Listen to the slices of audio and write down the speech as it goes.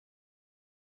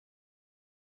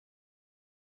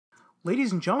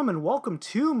Ladies and gentlemen, welcome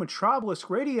to Metropolis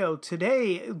Radio.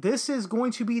 Today, this is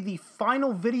going to be the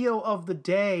final video of the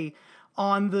day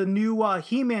on the new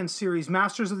He-Man series,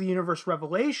 Masters of the Universe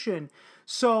Revelation.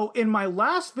 So, in my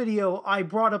last video, I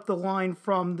brought up the line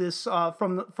from this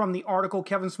from the article,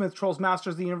 Kevin Smith trolls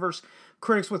Masters of the Universe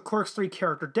critics with Clerks 3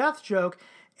 character death joke.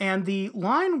 And the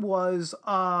line was,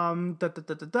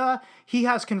 he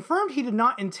has confirmed he did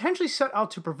not intentionally set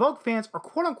out to provoke fans or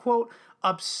quote-unquote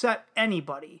upset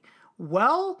anybody.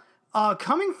 Well,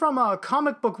 coming from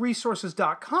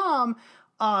comicbookresources.com,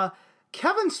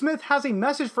 Kevin Smith has a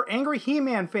message for angry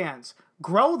He-Man fans.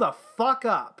 Grow the fuck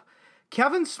up.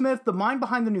 Kevin Smith, the mind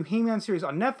behind the new He-Man series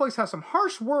on Netflix, has some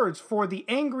harsh words for the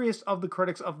angriest of the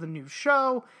critics of the new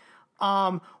show.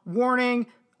 Warning,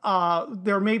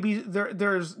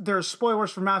 there's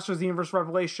spoilers for Masters of the Universe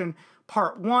Revelation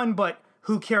Part 1, but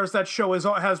who cares? That show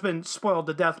has been spoiled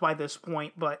to death by this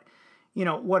point, but, you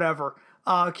know, whatever.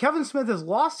 Kevin Smith has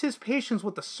lost his patience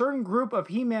with a certain group of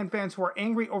He-Man fans who are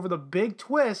angry over the big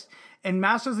twist in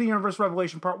Masters of the Universe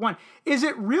Revelation Part 1. Is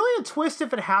it really a twist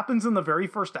if it happens in the very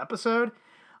first episode?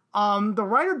 The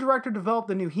writer-director developed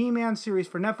the new He-Man series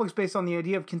for Netflix based on the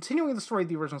idea of continuing the story of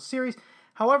the original series.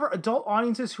 However, adult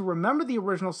audiences who remember the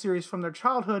original series from their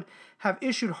childhood have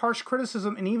issued harsh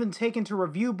criticism and even taken to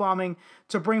review bombing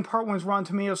to bring Part 1's Rotten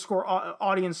Tomatoes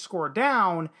audience score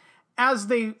down, as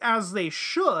they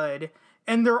should.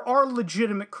 And there are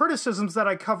legitimate criticisms that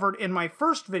I covered in my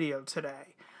first video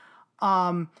today.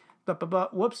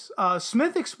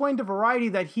 Smith explained to Variety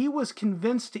that he was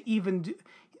convinced to even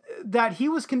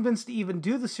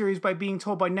do the series by being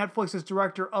told by Netflix's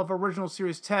director of original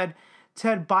series Ted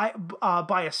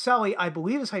Biaselli, I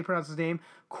believe is how you pronounce his name,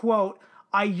 quote,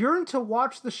 "I yearned to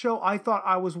watch the show I thought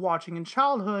I was watching in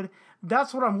childhood.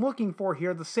 That's what I'm looking for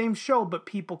here. The same show, but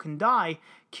people can die.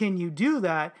 Can you do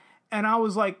that?" And I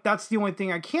was like, that's the only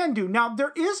thing I can do. Now,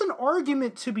 there is an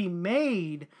argument to be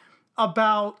made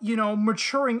about, you know,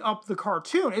 maturing up the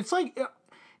cartoon. It's like,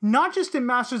 not just in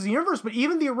Masters of the Universe, but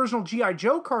even the original G.I.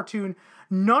 Joe cartoon,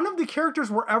 none of the characters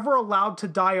were ever allowed to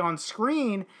die on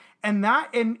screen. And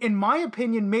that, in my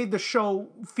opinion, made the show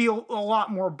feel a lot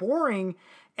more boring.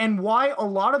 And why a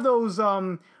lot of those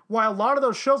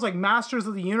shows like Masters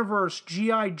of the Universe,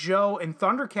 G.I. Joe, and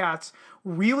Thundercats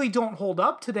really don't hold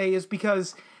up today is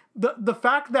because the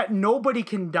fact that nobody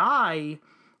can die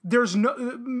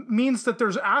means that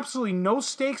there's absolutely no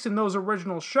stakes in those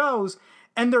original shows,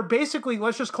 and they're basically,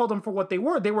 let's just call them for what they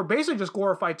were. They were basically just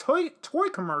glorified toy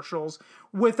commercials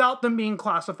without them being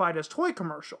classified as toy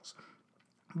commercials.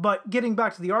 But getting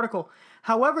back to the article,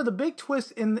 however, the big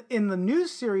twist in the new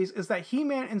series is that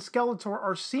He-Man and Skeletor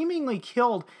are seemingly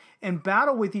killed in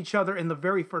battle with each other in the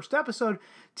very first episode,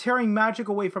 tearing magic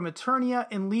away from Eternia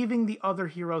and leaving the other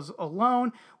heroes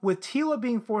alone, with Teela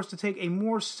being forced to take a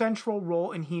more central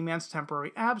role in He-Man's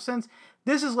temporary absence.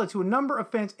 This has led to a number of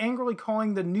fans angrily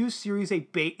calling the new series a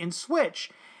bait and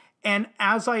switch. And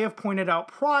as I have pointed out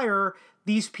prior,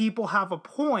 these people have a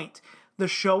point. The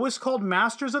show is called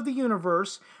Masters of the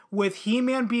Universe, with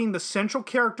He-Man being the central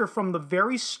character from the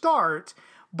very start,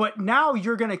 but now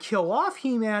you're going to kill off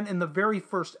He-Man in the very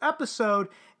first episode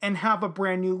and have a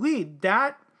brand new lead.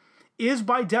 That is,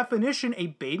 by definition, a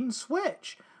bait and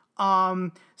switch.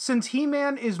 Since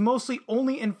He-Man is mostly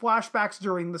only in flashbacks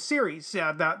during the series,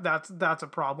 yeah, that's a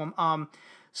problem.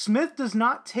 Smith does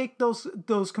not take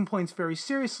those complaints very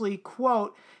seriously.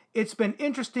 Quote, "It's been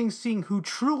interesting seeing who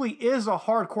truly is a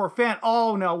hardcore fan."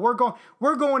 Oh no,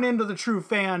 we're going into the true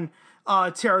fan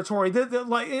territory.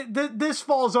 This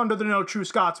falls under the no true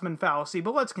Scotsman fallacy,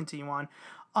 but let's continue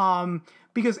on.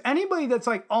 Because anybody that's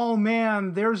like, oh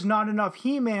man, there's not enough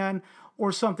He-Man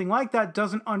or something like that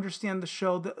doesn't understand the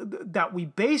show that we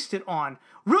based it on.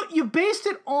 You based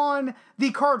it on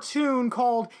the cartoon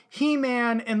called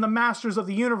He-Man and the Masters of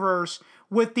the Universe,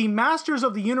 with the Masters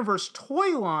of the Universe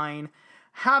toy line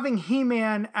having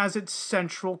He-Man as its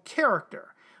central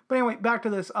character. But anyway, back to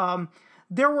this.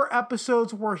 There were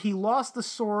episodes where he lost the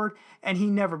sword and he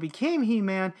never became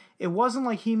He-Man. It wasn't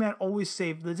like He-Man always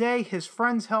saved the day. His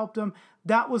friends helped him.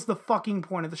 That was the fucking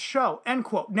point of the show. End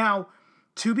quote. Now,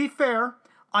 to be fair,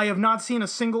 I have not seen a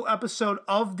single episode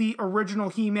of the original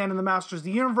He-Man and the Masters of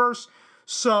the Universe,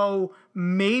 so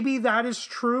maybe that is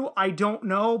true. I don't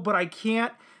know, but I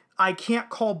can't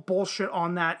call bullshit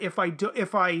on that if I don't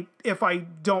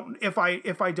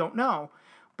know.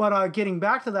 But getting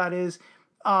back to that is,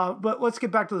 but let's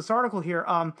get back to this article here.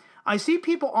 I see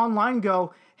people online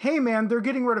go, "Hey man, they're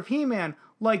getting rid of He-Man."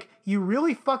 Like, you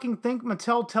really fucking think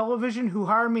Mattel Television, who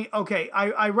hired me? Okay,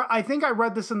 I think I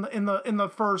read this in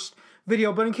the first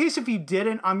video, but in case if you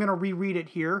didn't, I'm gonna reread it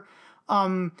here.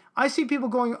 I see people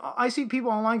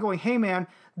online going, hey man,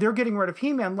 they're getting rid of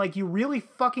He-Man. Like, you really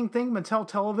fucking think Mattel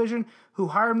Television, who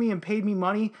hired me and paid me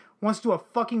money, wants to do a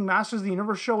fucking Masters of the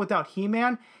Universe show without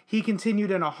He-Man? He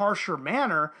continued in a harsher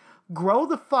manner. Grow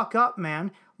the fuck up,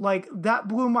 man. Like, that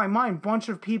blew my mind. Bunch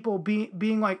of people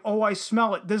being like, oh, I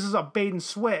smell it. This is a bait and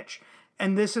switch.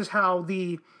 And this is how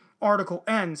the article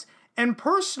ends. And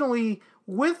personally,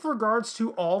 with regards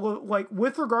to all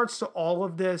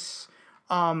of this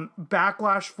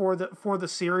backlash for the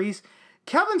series,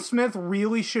 Kevin Smith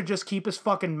really should just keep his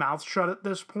fucking mouth shut at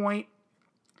this point.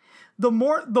 The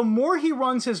more he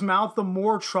runs his mouth, the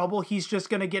more trouble he's just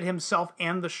going to get himself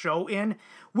and the show in,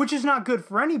 which is not good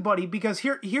for anybody, because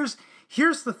here's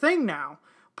the thing now.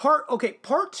 Part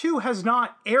 2 has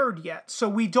not aired yet, so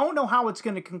we don't know how it's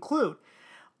going to conclude.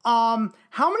 How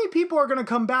many people are going to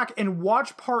come back and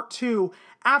watch part 2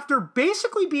 after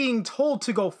basically being told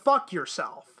to go fuck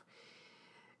yourself?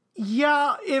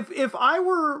 Yeah, if I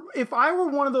were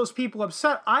one of those people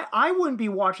upset, I wouldn't be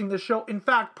watching the show. In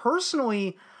fact,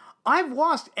 personally, I've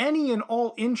lost any and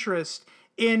all interest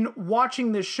in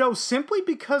watching this show simply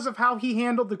because of how he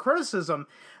handled the criticism.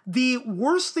 The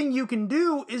worst thing you can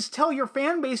do is tell your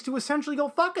fan base to essentially go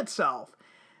fuck itself.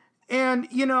 And,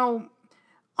 you know,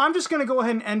 I'm just going to go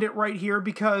ahead and end it right here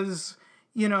because,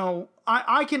 you know,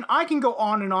 I can go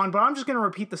on and on, but I'm just going to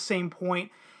repeat the same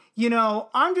point. You know,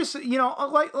 I'm just, you know,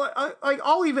 like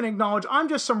I'll even acknowledge I'm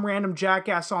just some random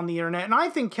jackass on the internet, and I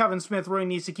think Kevin Smith really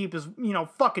needs to keep his, you know,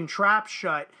 fucking trap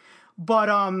shut. But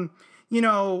you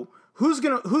know, who's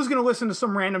gonna listen to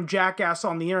some random jackass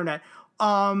on the internet?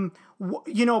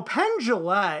 You know, Penn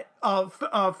Jillette of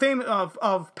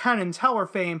Penn and Teller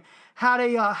fame had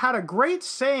a great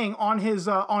saying on his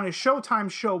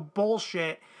Showtime show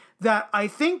Bullshit that I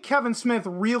think Kevin Smith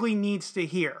really needs to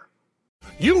hear.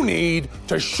 You need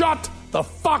to shut the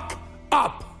fuck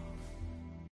up.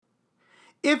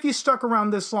 If you stuck around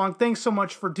this long, thanks so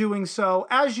much for doing so.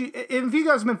 If you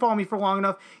guys have been following me for long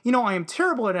enough, you know I am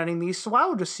terrible at editing these, so I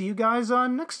will just see you guys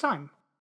next time.